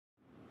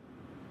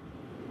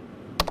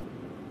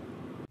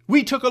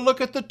We took a look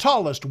at the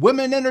tallest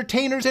women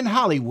entertainers in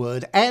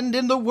Hollywood and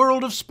in the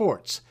world of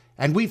sports,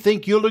 and we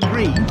think you'll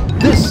agree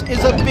this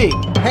is a big,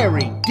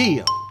 hairy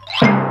deal.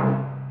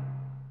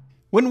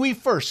 When we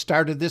first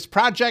started this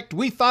project,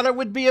 we thought it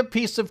would be a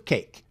piece of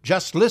cake.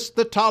 Just list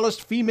the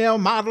tallest female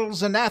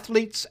models and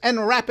athletes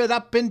and wrap it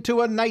up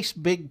into a nice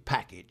big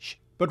package.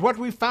 But what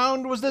we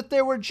found was that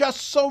there were just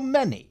so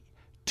many,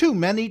 too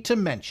many to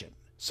mention.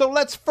 So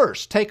let's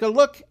first take a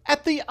look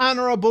at the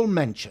honorable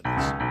mentions.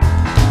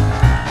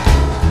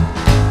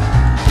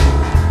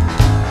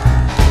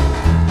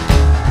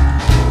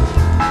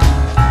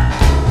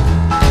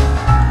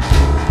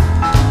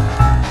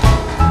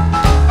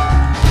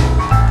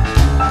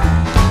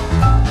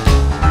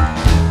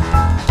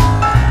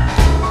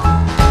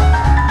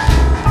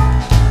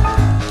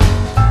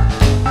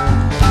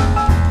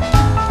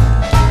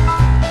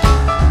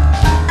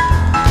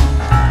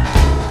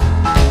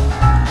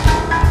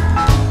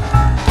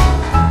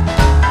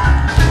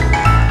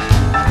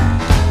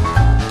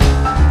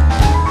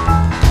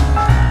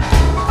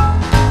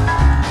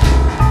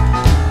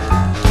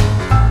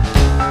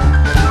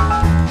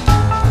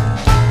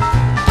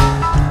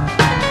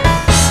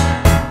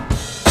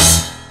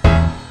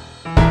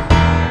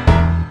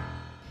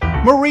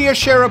 Maria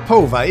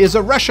Sharapova is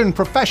a Russian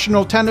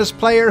professional tennis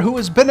player who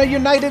has been a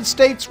United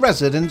States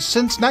resident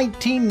since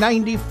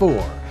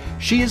 1994.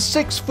 She is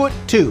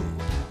 6'2".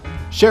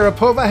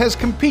 Sharapova has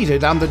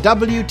competed on the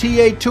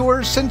WTA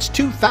Tour since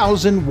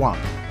 2001.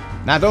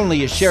 Not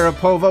only is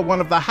Sharapova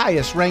one of the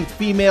highest-ranked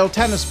female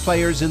tennis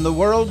players in the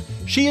world,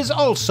 she is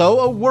also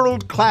a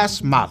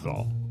world-class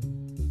model.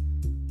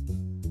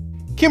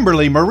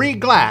 Kimberly Marie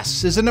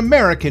Glass is an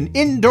American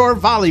indoor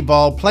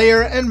volleyball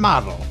player and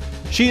model.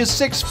 She is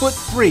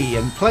 6'3"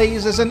 and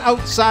plays as an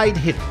outside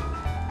hitter.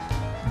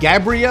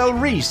 Gabrielle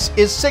Reese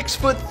is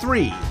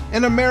 6'3",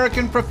 an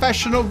American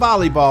professional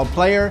volleyball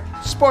player,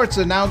 sports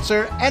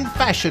announcer, and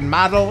fashion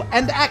model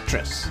and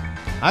actress.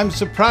 I'm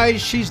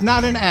surprised she's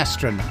not an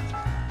astronaut.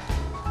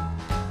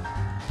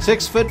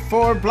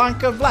 6'4"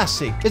 Blanka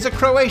Vlasic is a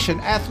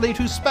Croatian athlete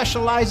who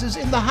specializes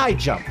in the high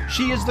jump.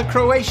 She is the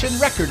Croatian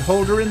record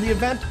holder in the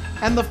event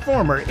and the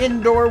former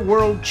indoor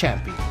world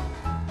champion.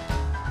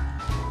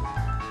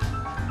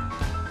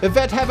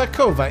 Yvette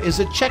Havakova is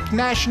a Czech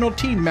national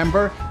team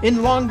member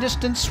in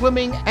long-distance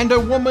swimming and a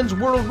woman's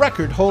world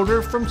record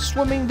holder from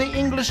swimming the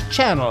English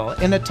Channel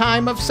in a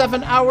time of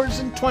 7 hours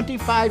and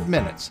 25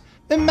 minutes.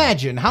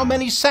 Imagine how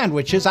many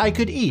sandwiches I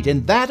could eat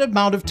in that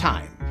amount of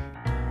time.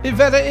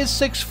 Yvette is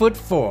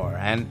 6'4",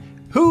 and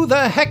who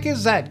the heck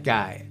is that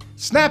guy?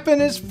 Snapping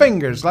his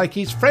fingers like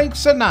he's Frank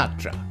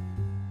Sinatra.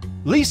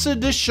 Lisa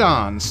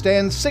Deshawn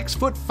stands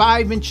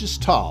 6'5"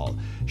 tall.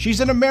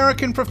 She's an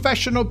American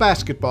professional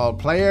basketball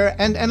player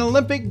and an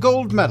Olympic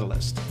gold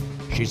medalist.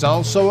 She's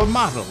also a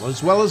model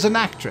as well as an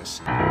actress.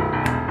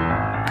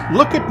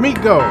 Look at me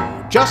go,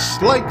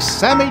 just like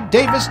Sammy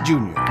Davis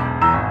Jr.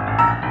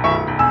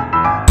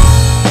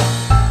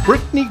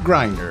 Brittney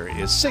Griner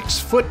is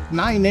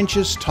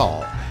 6'9"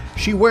 tall.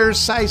 She wears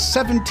size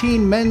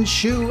 17 men's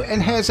shoe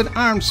and has an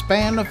arm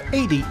span of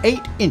 88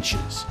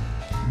 inches.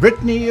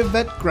 Brittney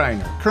Yvette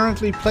Griner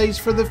currently plays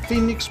for the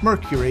Phoenix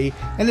Mercury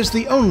and is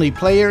the only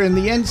player in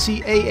the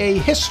NCAA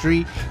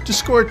history to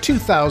score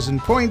 2,000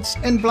 points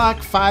and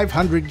block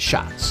 500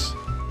 shots.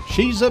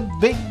 She's a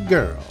big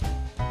girl.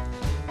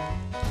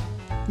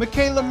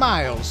 Michaela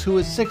Miles, who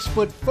is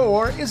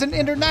 6'4", is an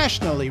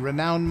internationally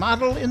renowned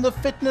model in the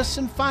fitness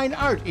and fine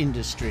art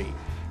industry.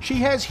 She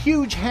has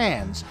huge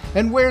hands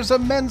and wears a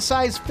men's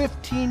size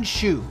 15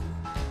 shoe.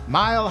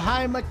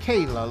 Mile-high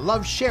Michaela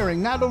loves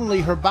sharing not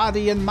only her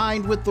body and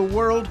mind with the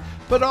world,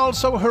 but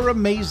also her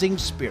amazing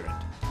spirit.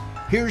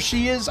 Here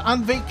she is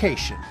on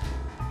vacation.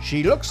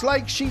 She looks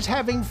like she's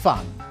having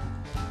fun.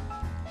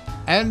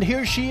 And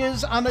here she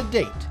is on a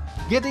date,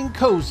 getting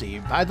cozy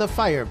by the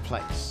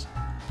fireplace.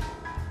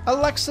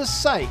 Alexis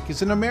Syke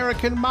is an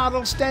American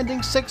model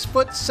standing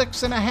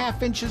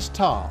 6'6.5"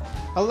 tall.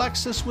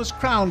 Alexis was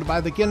crowned by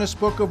the Guinness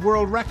Book of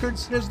World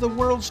Records as the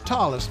world's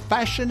tallest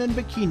fashion and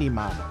bikini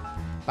model.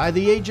 By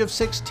the age of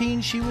 16,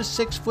 she was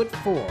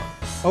 6'4".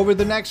 Over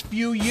the next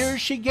few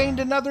years, she gained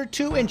another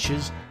 2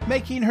 inches,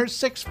 making her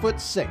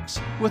 6'6",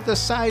 with a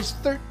size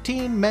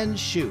 13 men's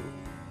shoe.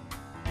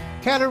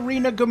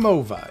 Katerina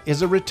Gamova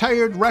is a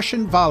retired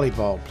Russian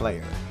volleyball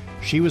player.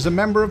 She was a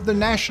member of the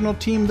national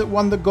team that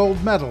won the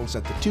gold medals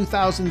at the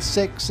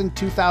 2006 and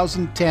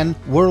 2010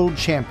 World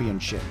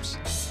Championships.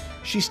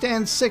 She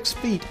stands 6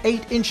 feet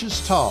 8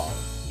 inches tall.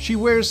 She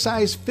wears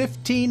size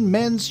 15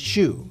 men's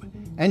shoe,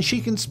 and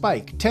she can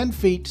spike 10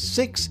 feet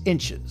 6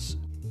 inches.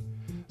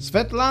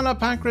 Svetlana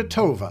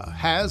Pankratova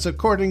has,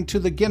 according to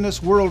the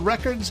Guinness World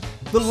Records,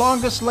 the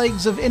longest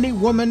legs of any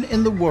woman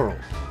in the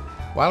world.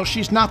 While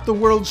she's not the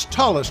world's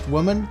tallest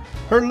woman,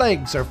 her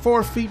legs are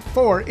 4 feet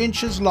 4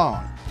 inches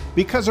long.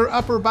 Because her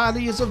upper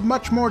body is of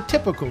much more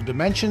typical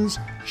dimensions,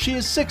 she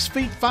is 6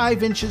 feet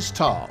 5 inches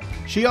tall.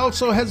 She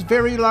also has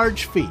very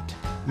large feet,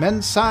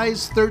 men's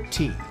size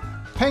 13.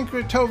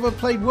 Pankratova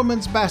played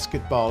women's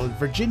basketball at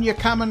Virginia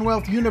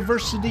Commonwealth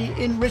University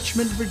in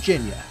Richmond,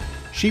 Virginia.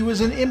 She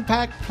was an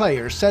impact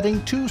player,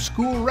 setting 2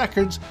 school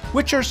records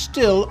which are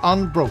still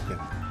unbroken: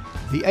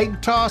 the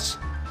egg toss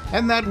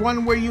and that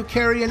one where you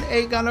carry an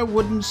egg on a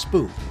wooden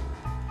spoon.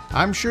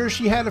 I'm sure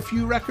she had a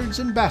few records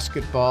in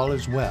basketball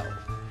as well.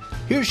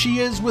 Here she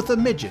is with a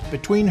midget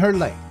between her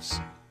legs.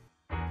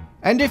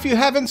 And if you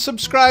haven't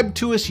subscribed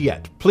to us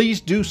yet,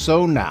 please do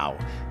so now.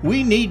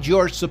 We need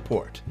your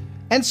support.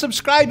 And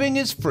subscribing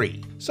is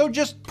free, so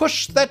just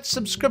push that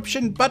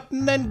subscription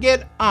button and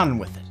get on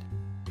with it.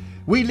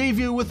 We leave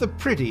you with a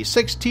pretty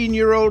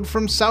 16-year-old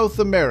from South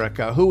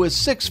America who is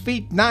 6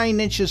 feet 9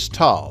 inches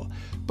tall,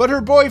 but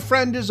her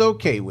boyfriend is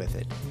okay with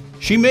it.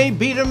 She may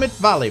beat him at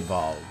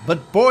volleyball,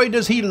 but boy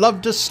does he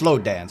love to slow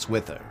dance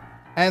with her.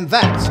 And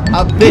that's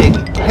a big,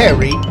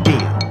 hairy deal.